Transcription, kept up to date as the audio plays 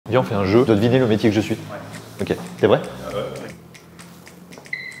Viens, on fait un jeu. Tu dois deviner le métier que je suis. Ouais. Ok, t'es vrai? Ouais.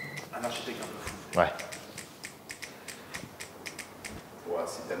 Un architecte un peu fou. Ouais. Ouais,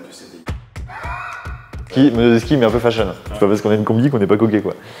 c'est dame du CDI. Ski mais un peu fashion. C'est pas parce qu'on a une combi qu'on n'est pas coquet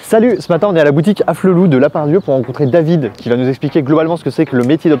quoi. Salut, ce matin on est à la boutique Afflelou de Pardieu pour rencontrer David qui va nous expliquer globalement ce que c'est que le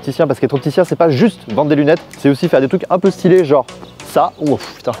métier d'opticien, parce qu'être opticien c'est pas juste vendre des lunettes, c'est aussi faire des trucs un peu stylés genre ça.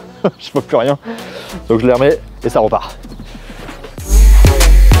 Ouf putain, je vois plus rien. Donc je les remets et ça repart.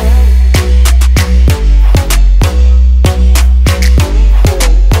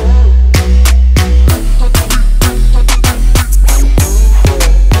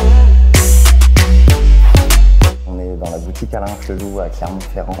 ALAIN AFFLELOU à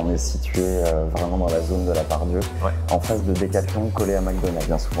Clermont-Ferrand. On est situé vraiment dans la zone de la Pardieu, en face de Decathlon, collé à McDonald's.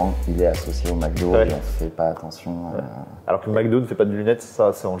 Bien souvent, il est associé au McDo et on ne fait pas attention. Alors que le McDo ne fait pas de lunettes,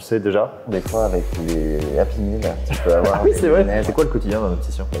 ça on le sait déjà. Des fois, avec les Happy Meal, tu peux avoir oui, des c'est vrai. lunettes. C'est quoi le quotidien d'un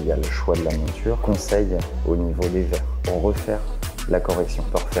opticien? Il y a le choix de la monture, conseil au niveau des verres, pour refaire la correction,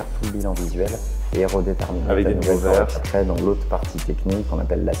 pour refaire tout le bilan visuel et redéterminer avec des nouveaux verres. Après, dans l'autre partie technique qu'on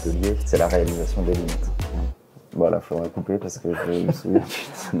appelle l'atelier, c'est la réalisation des lunettes. Voilà, faudrait couper parce que je me souviens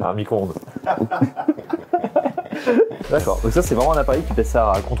plus. Un micro-ondes. D'accord, donc ça c'est vraiment un appareil qui fait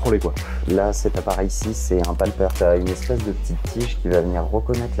ça à contrôler quoi. Là, cet appareil-ci, c'est un palpeur. Tu as une espèce de petite tige qui va venir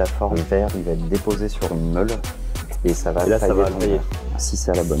reconnaître la forme. Le verre, il va être déposé sur une meule et ça va tailler ton verre. Si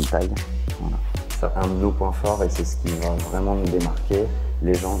c'est à la bonne taille, voilà. Ça, un de nos points forts et c'est ce qui va vraiment nous démarquer.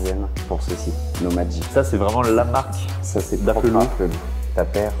 Les gens viennent pour ceci, nos Magic. Ça c'est vraiment la marque. Ça c'est d'Afflelou. Ta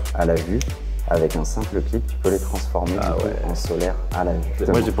paire à la vue. Avec un simple clic, tu peux les transformer en solaire à la vue.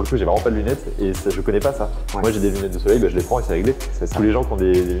 Moi, pour le coup, j'ai vraiment pas de lunettes et ça, je connais pas ça. Ouais. Moi, j'ai des lunettes de soleil, bah, je les prends et c'est réglé. Tous les gens qui ont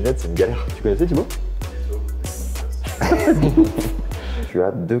des lunettes, c'est une galère. Tu connaissais Thibaut? Tu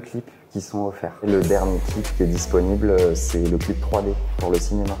as 2 clips qui sont offerts. Et le dernier clip qui est disponible, c'est le clip 3D pour le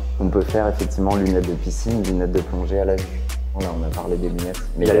cinéma. On peut faire effectivement lunettes de piscine, lunettes de plongée à la vue. Là, on a parlé des lunettes,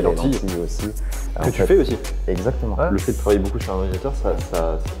 mais il y a les lentilles aussi. Que tu fais aussi. Exactement. Ouais. Le fait de travailler beaucoup sur un ordinateur,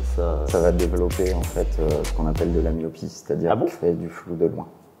 ça va développer en fait ce qu'on appelle de la myopie, c'est-à-dire créer du flou de loin.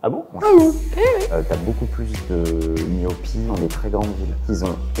 Ah bon? T'as beaucoup plus de myopie dans les très grandes villes. Ils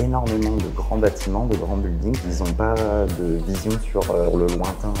ont énormément de grands bâtiments, de grands buildings. Ils n'ont pas de vision sur le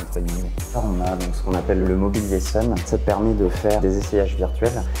lointain, entre guillemets. Là, on a donc ce qu'on appelle le mobilier Sun. Ça te permet de faire des essayages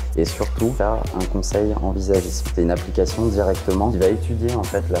virtuels et surtout faire un conseil en visagisme. C'est une application directement qui va étudier en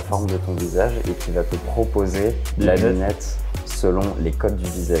fait la forme de ton visage et qui va te proposer la lunette selon les codes du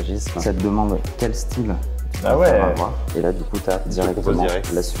visagisme. Ça te demande quel style. Ah ouais. Et là, du coup, tu as directement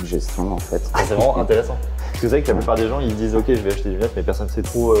la suggestion en fait. C'est vraiment intéressant. Parce que c'est vrai que la plupart des gens, ils disent ok, je vais acheter des lunettes, mais personne ne sait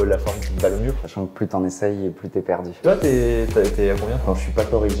trop la forme qui va le mieux. Sachant que plus t'en essayes et plus t'es perdu. Toi, t'es à combien? Quand je suis pas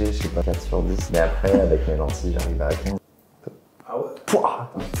corrigé, je suis pas 4 sur 10. Mais après, avec mes lentilles, j'arrive à 15. Ah ouais.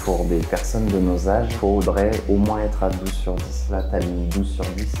 Pour des personnes de nos âges, il faudrait au moins être à 12 sur 10. Là, t'as mis 12 sur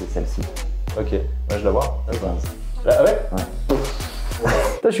 10, c'est celle-ci. Ok, moi je la vois. Ah ouais?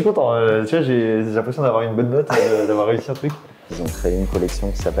 Putain, je suis content, tu vois, j'ai l'impression d'avoir une bonne note, d'avoir réussi un truc. Ils ont créé une collection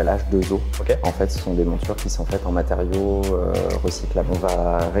qui s'appelle H2O. En fait, ce sont des montures qui sont faites en matériaux recyclables. On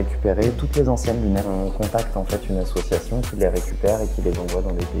va récupérer toutes les anciennes lunettes. On contacte en fait une association qui les récupère et qui les envoie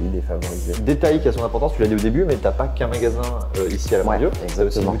dans des pays défavorisés. Détail qui a son importance, tu l'as dit au début, mais t'as pas qu'un magasin ici à la Pardieu. T'as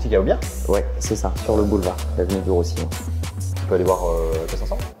aussi une boutique à Avoir. Ouais, c'est ça, sur le boulevard, l'avenue du Roussillon. On peut aller voir ça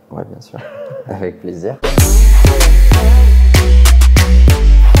ensemble? Ouais, bien sûr. Avec plaisir.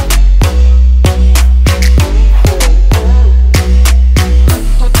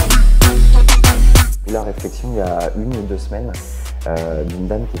 La réflexion il y a 1 ou 2 semaines d'une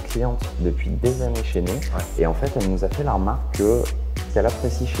dame qui est cliente depuis des années chez nous et en fait elle nous a fait la remarque que ce qu'elle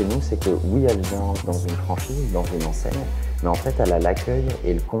apprécie chez nous c'est que oui elle vient dans une franchise, dans une enseigne, mais en fait elle a l'accueil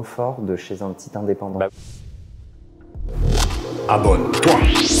et le confort de chez un petit indépendant. Abonne-toi.